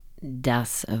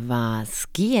Das war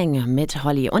Skiing mit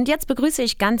Holly. Und jetzt begrüße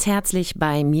ich ganz herzlich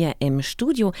bei mir im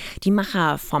Studio die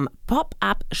Macher vom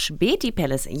Up Späti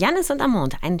Palace, Yannis und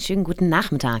Amande. Einen schönen guten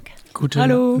Nachmittag.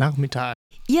 Guten Nachmittag.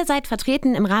 Ihr seid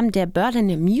vertreten im Rahmen der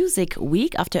Berlin Music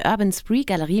Week auf der Urban Spree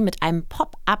Galerie mit einem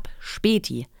Pop-Up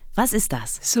Späti. Was ist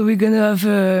das? So we're gonna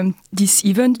have this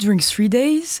event during 3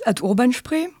 days at Urban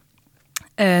Spree.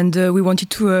 And we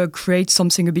wanted to create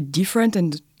something a bit different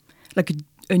and like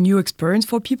a new experience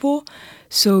for people.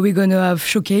 So we're gonna have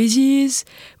showcases.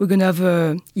 We're gonna have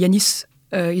Yannis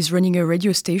is running a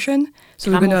radio station.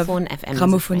 So GrammophonFM.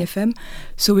 GrammophonFM.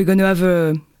 So we're gonna have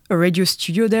a radio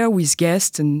studio there with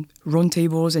guests and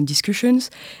roundtables and discussions.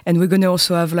 And we're gonna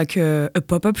also have like a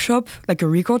pop-up shop, like a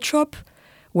record shop,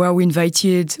 where we're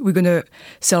gonna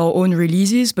sell our own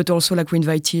releases, but also like we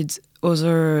invited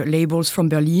other labels from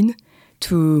Berlin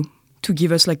to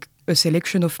give us like a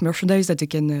selection of merchandise that they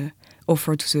can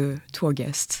offer to our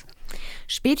guests.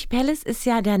 Späti Palace ist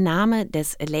ja der Name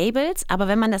des Labels, aber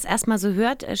wenn man das erstmal so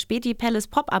hört, Späti Palace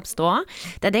Pop-Up Store,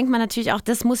 da denkt man natürlich auch,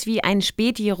 das muss wie ein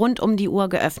Späti rund um die Uhr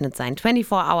geöffnet sein,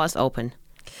 24 hours open.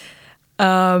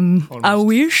 I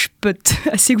wish, but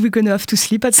I think we're gonna have to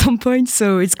sleep at some point,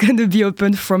 so it's gonna be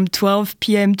open from 12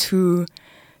 p.m. to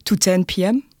 10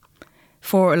 p.m.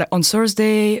 for like on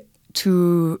Thursday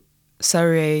to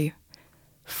Saturday,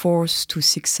 4th to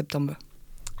 6th September.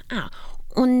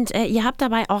 Und ihr habt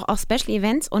dabei auch Special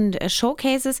Events und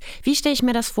Showcases. Wie stelle ich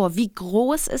mir das vor? Wie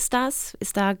groß ist das?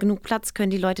 Ist da genug Platz? Können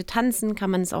die Leute tanzen?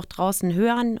 Kann man es auch draußen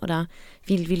hören? Oder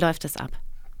wie läuft das ab?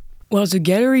 Well, the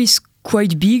gallery is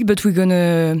quite big, but we're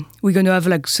gonna have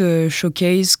like the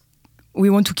showcase.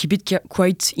 We want to keep it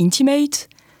quite intimate,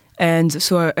 and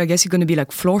so I guess it's gonna be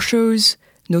like floor shows,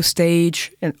 no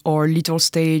stage or little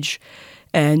stage,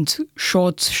 and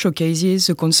short showcases.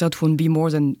 The concert won't be more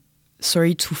than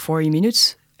 30 to 40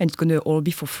 minutes, and it's gonna all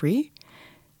be for free.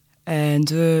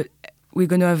 And we're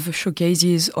gonna have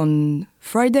showcases on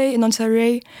Friday and on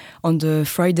Saturday. On the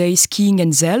Friday, Skiing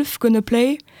and Zelf gonna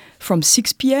play from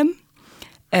 6 p.m.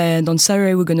 And on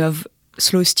Saturday we're gonna have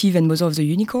Slow Steve and Mother of the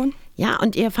Unicorn. Ja,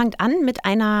 und ihr fangt an mit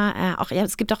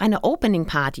es gibt auch eine Opening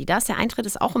Party. Der Eintritt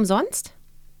ist auch umsonst?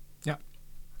 Ja.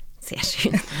 Sehr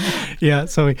schön. Ja,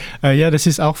 sorry. Ja, das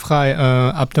ist auch frei.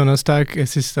 Ab Donnerstag,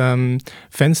 es ist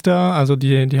Fenster, also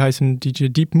die heißen DJ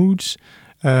Deep Moods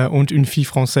und Une Fille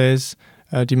Française.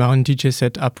 Die machen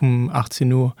DJ-Set ab um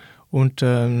 18 Uhr. Und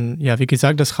wie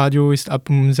gesagt, das Radio ist ab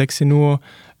um 16 Uhr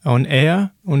on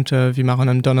air. Und wir machen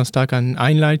am Donnerstag eine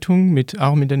Einleitung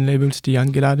auch mit den Labels, die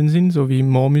eingeladen sind, so wie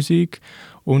More Musik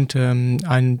und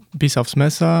ein Bis aufs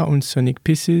Messer und Sonic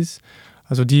Pieces.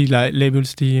 Also die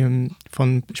Labels, die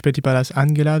von Späti Palace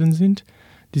eingeladen sind,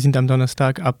 die sind am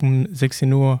Donnerstag ab um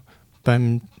 16 Uhr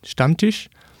beim Stammtisch.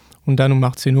 Und dann um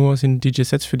 18 Uhr sind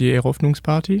DJ-Sets für die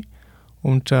Eröffnungsparty.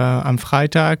 Und am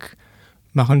Freitag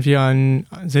machen wir eine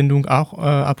Sendung auch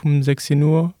ab um 16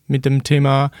 Uhr mit dem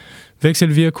Thema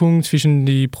Wechselwirkung zwischen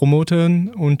die Promotern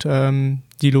und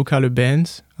die lokale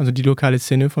Bands, also die lokale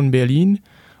Szene von Berlin.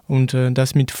 Und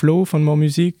das mit Flo von More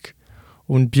Musik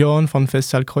und Björn von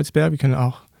Festsaal Kreuzberg. Wir können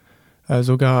auch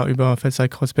sogar über Festsaal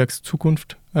Kreuzbergs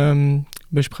Zukunft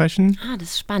besprechen. Das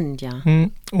ist spannend, ja.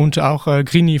 Und auch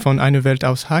Grini von Eine Welt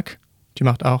aus Hack. Die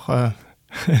macht auch,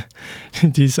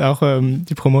 die ist auch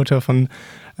die Promoter von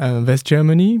West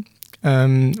Germany.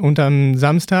 Und am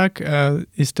Samstag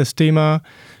ist das Thema,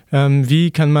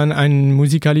 wie kann man eine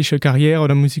musikalische Karriere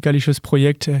oder musikalisches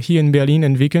Projekt hier in Berlin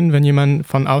entwickeln, wenn jemand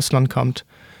von Ausland kommt.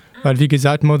 Weil, wie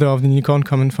gesagt, Mother of the Unicorn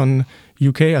kommen von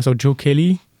UK, also Joe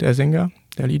Kelly, der Sänger,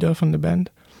 der Leader von der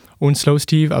Band, und Slow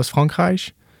Steve aus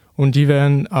Frankreich. Und die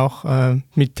werden auch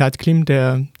mit Tad Klim,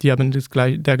 die haben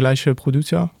der gleiche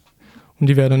Producer. Und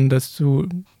die werden dazu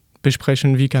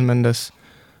besprechen, wie kann man das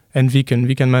entwickeln,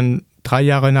 wie kann man 3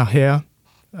 Jahre nachher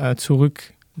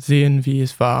zurücksehen, wie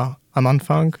es war am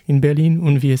Anfang in Berlin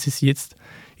und wie es ist jetzt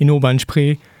in Urban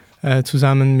Spree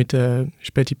zusammen mit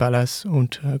Späti Palace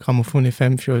und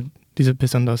GrammophonFM für dieses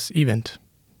besonderes Event.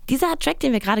 Dieser Track,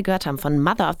 den wir gerade gehört haben von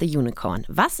Mother of the Unicorn,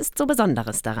 was ist so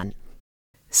Besonderes daran?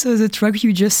 So the track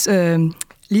you just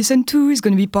listened to is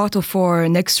going to be part of our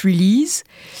next release,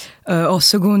 our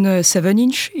second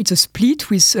 7-inch. It's a split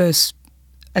with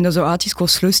another artist called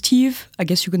Slow Steve. I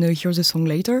guess you're going to hear the song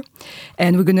later.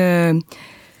 And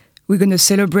we're gonna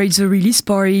celebrate the release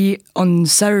party on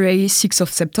Saturday, 6th of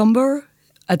September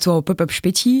at our Up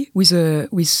Späti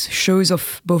with shows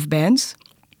of both bands.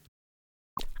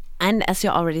 And as you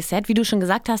already said, wie du schon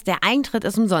gesagt hast, der Eintritt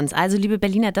ist umsonst. Also liebe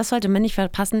Berliner, das sollte man nicht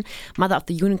verpassen. Mother of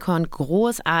the Unicorn,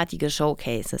 großartige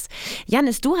Showcases.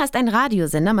 Yannis, du hast einen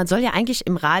Radiosender. Man soll ja eigentlich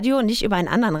im Radio nicht über einen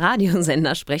anderen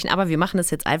Radiosender sprechen, aber wir machen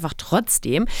das jetzt einfach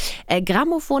trotzdem.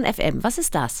 GrammophonFM, was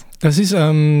ist das? Das ist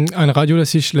ein Radio,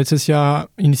 das ich letztes Jahr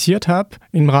initiiert habe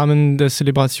im Rahmen der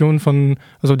Zelebration von,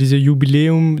 also diese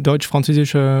Jubiläum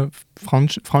deutsch-französische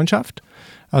Freundschaft.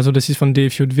 Also das ist von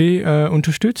DFJW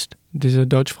unterstützt, dieses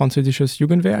deutsch-französisches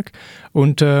Jugendwerk.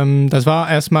 Und das war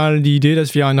erstmal die Idee,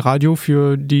 dass wir ein Radio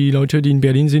für die Leute, die in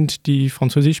Berlin sind, die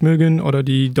Französisch mögen oder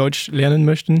die Deutsch lernen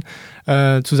möchten,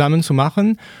 zusammen zu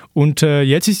machen. Und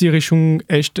jetzt ist die Richtung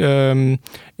echt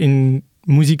in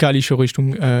musikalische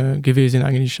Richtung gewesen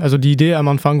eigentlich. Also die Idee am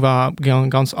Anfang war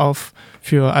ganz auf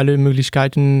für alle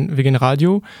Möglichkeiten wegen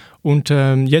Radio. Und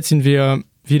jetzt sind wir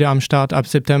wieder am Start ab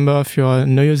September für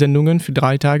neue Sendungen für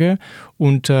 3 Tage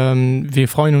und wir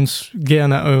freuen uns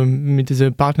gerne mit dieser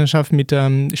Partnerschaft mit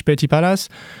Späti Palace,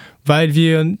 weil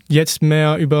wir jetzt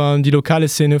mehr über die lokale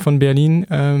Szene von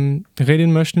Berlin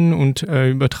reden möchten und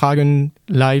übertragen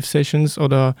Live-Sessions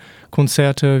oder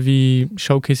Konzerte wie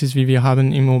Showcases, wie wir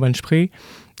haben im Urban Spree.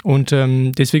 Und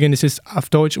deswegen ist es auf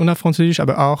Deutsch und auf Französisch,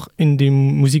 aber auch in die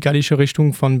musikalische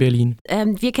Richtung von Berlin.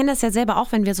 Wir kennen das ja selber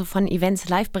auch, wenn wir so von Events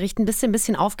live berichten. Bist du ein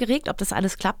bisschen aufgeregt, ob das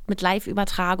alles klappt mit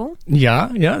Live-Übertragung? Ja,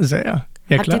 sehr.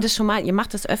 Ja, habt klar. ihr das schon mal, ihr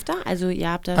macht das öfter? Also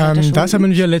ihr habt das schon das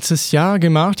haben wir letztes Jahr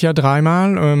gemacht, ja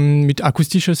 3-mal mit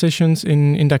akustischen Sessions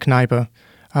in der Kneipe.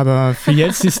 Aber für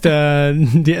jetzt ist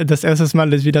das erste Mal,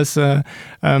 dass wir das so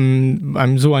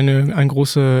ein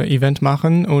großes Event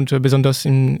machen und besonders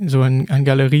in so einer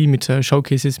Galerie mit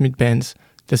Showcases mit Bands.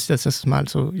 Das ist das erste Mal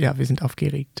so, ja, wir sind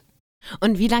aufgeregt.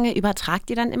 Und wie lange übertragt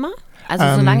ihr dann immer? Also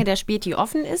solange der Späti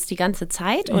offen ist, die ganze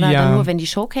Zeit? Oder ja, dann nur, wenn die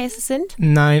Showcases sind?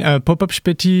 Nein, Pop-Up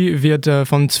Späti wird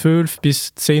von 12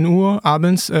 bis 10 Uhr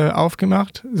abends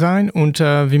aufgemacht sein und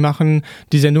wir machen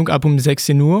die Sendung ab um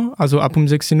 16 Uhr, also ab um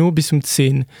 16 Uhr bis um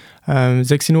 10.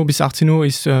 16 Uhr bis 18 Uhr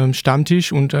ist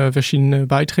Stammtisch und verschiedene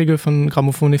Beiträge von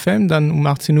GrammophonFM. Dann um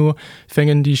 18 Uhr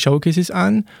fängen die Showcases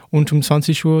an und um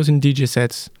 20 Uhr sind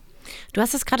DJ-Sets. Du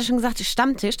hast es gerade schon gesagt,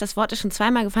 Stammtisch, das Wort ist schon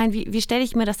 2-mal gefallen. Wie stelle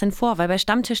ich mir das denn vor? Weil bei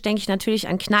Stammtisch denke ich natürlich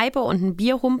an Kneipe und einen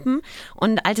Bierhumpen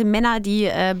und alte Männer, die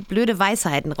blöde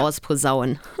Weisheiten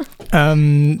rausposaunen.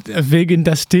 Wegen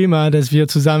das Thema, dass wir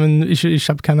zusammen, ich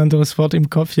habe kein anderes Wort im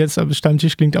Kopf jetzt, aber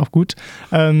Stammtisch klingt auch gut.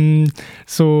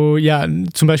 So, ja,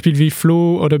 zum Beispiel wie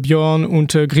Flo oder Björn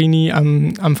und Grini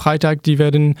am Freitag, wir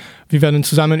werden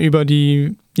zusammen über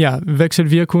die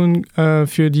Wechselwirkung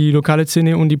für die lokale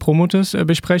Szene und die Promoters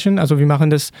besprechen. Also wir machen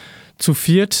das zu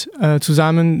 4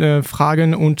 zusammen,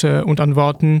 Fragen und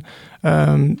Antworten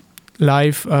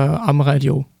live am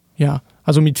Radio. Ja,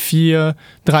 also mit 3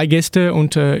 Gäste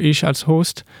und ich als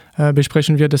Host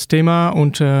besprechen wir das Thema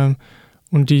und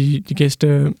die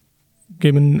Gäste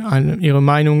geben ihre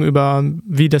Meinung über,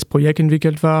 wie das Projekt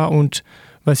entwickelt war und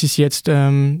was ist jetzt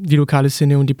die lokale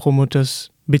Szene und die Promoters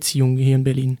Beziehung hier in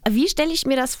Berlin. Wie stelle ich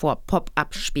mir das vor,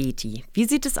 Pop-Up Späti? Wie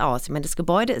sieht es aus? Ich meine, das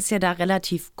Gebäude ist ja da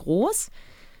relativ groß.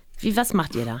 Was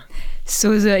macht ihr da?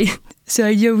 So the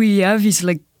idea we have is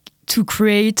like to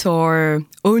create our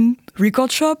own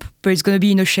record shop, but it's going to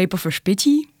be in the shape of a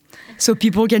Späti. So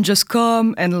people can just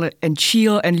come and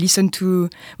chill and listen to,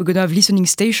 we're going to have listening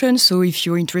stations. So if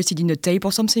you're interested in a tape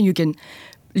or something, you can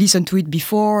listen to it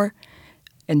before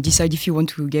and decide if you want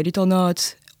to get it or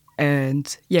not. And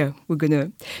yeah, we're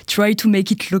gonna try to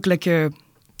make it look like a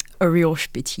real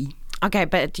Späti. Okay,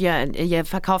 aber ihr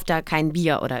verkauft da kein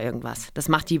Bier oder irgendwas. Das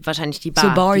macht wahrscheinlich die Bar.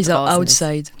 So bar die is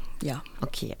outside, ja.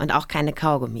 Okay, und auch keine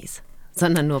Kaugummis,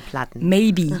 sondern nur Platten.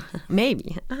 Maybe.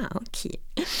 Maybe, okay.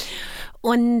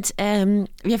 Und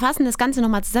wir fassen das Ganze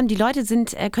nochmal zusammen. Die Leute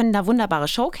können da wunderbare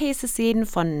Showcases sehen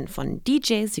von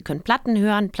DJs. Sie können Platten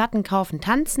hören, Platten kaufen,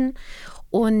 tanzen.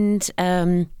 Und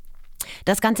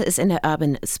das Ganze ist in der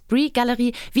Urban Spree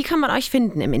Galerie. Wie kann man euch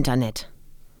finden im Internet?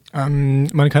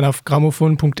 Man kann auf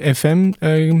GrammophonFM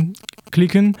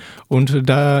klicken und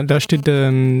da steht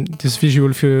das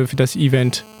Visual für das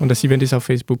Event und das Event ist auf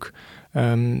Facebook.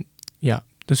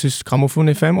 Das ist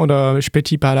GrammophonFM oder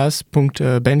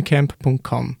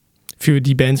spetipalace.bandcamp.com. Für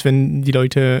die Bands, wenn die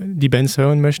Leute die Bands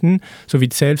hören möchten, so wie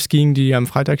Self-Skiing, die am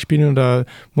Freitag spielen, oder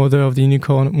Mother of the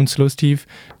Unicorn und Slow Steve,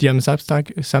 die am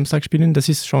Samstag spielen, das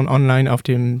ist schon online auf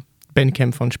dem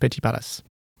Bandcamp von Späti Palace.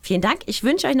 Vielen Dank, ich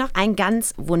wünsche euch noch einen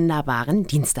ganz wunderbaren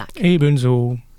Dienstag. Ebenso.